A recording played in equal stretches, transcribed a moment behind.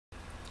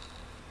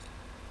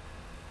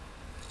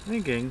Hey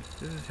gang,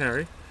 this is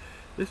Harry.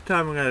 This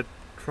time I'm going to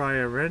try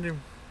a random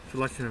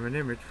selection of an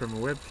image from a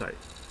website.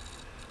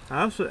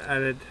 I also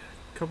added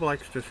a couple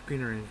extra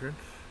screen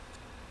arrangements,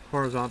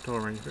 horizontal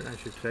arrangement I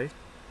should say.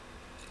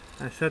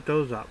 I set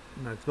those up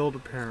and I filled the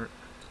parent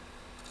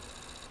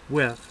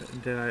width,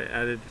 and then I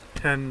added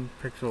 10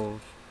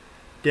 pixels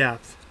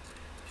depth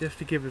just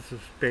to give it some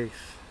space.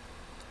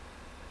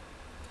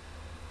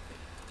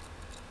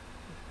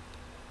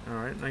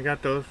 Alright, and I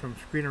got those from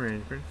screen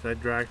arrangements. I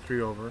dragged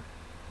 3 over.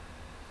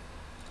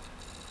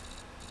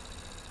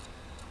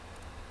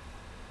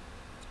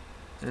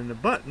 And the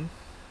button,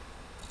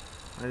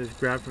 I just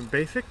grabbed from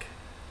basic.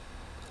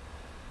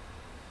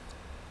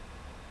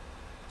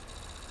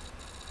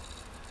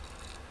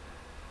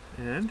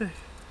 And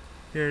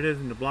here it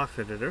is in the blocks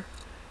editor.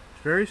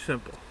 It's very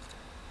simple.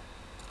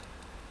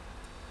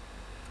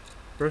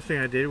 First thing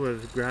I did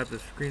was grab the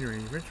screen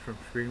arrangements from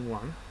screen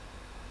 1.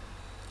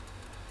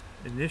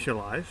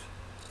 Initialize.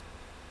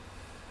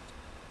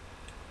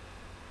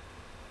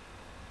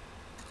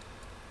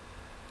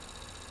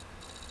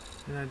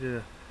 And I did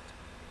a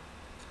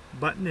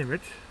button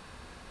image,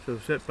 so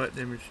set button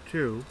image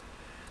 2,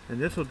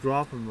 and this will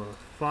draw from a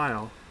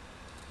file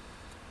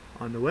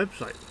on the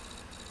website.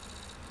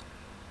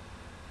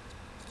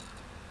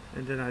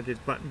 And then I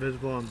did button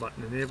visible and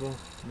button enable,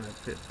 and I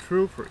fit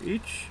true for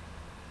each.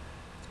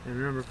 And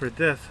remember, for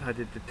this I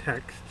did the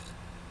text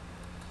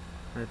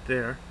right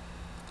there,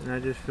 and I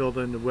just filled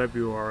in the web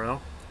URL.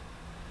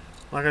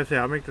 Like I say,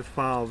 I'll make this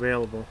file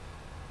available.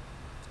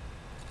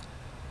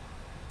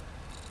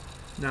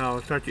 Now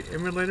start your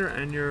emulator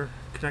and your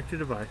connected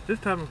device. This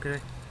time I'm going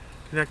to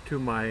connect to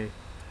my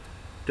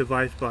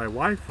device by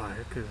Wi-Fi,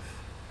 because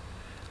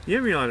the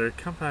emulator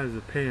sometimes is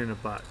a pain in the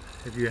butt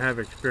if you have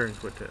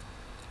experience with it.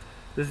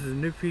 This is a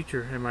new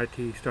feature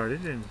MIT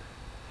started, and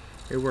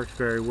it works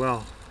very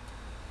well.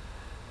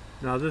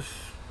 Now this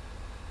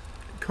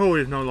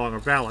code is no longer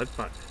valid,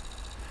 but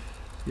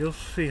you'll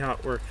see how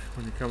it works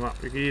when you come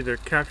up. You can either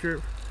capture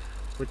it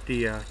with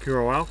the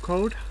QRL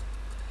code.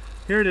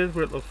 Here it is,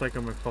 what it looks like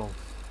on my phone.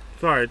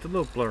 Sorry, it's a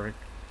little blurry.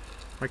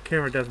 My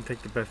camera doesn't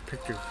take the best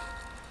pictures.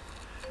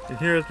 And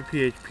here is the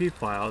PHP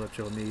file that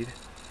you'll need.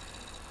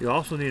 You'll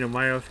also need a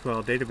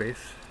MySQL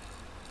database,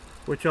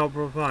 which I'll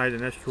provide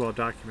an SQL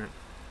document.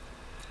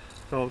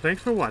 So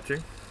thanks for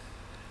watching.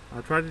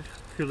 I'll try to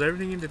include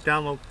everything in the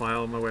download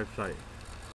file on my website.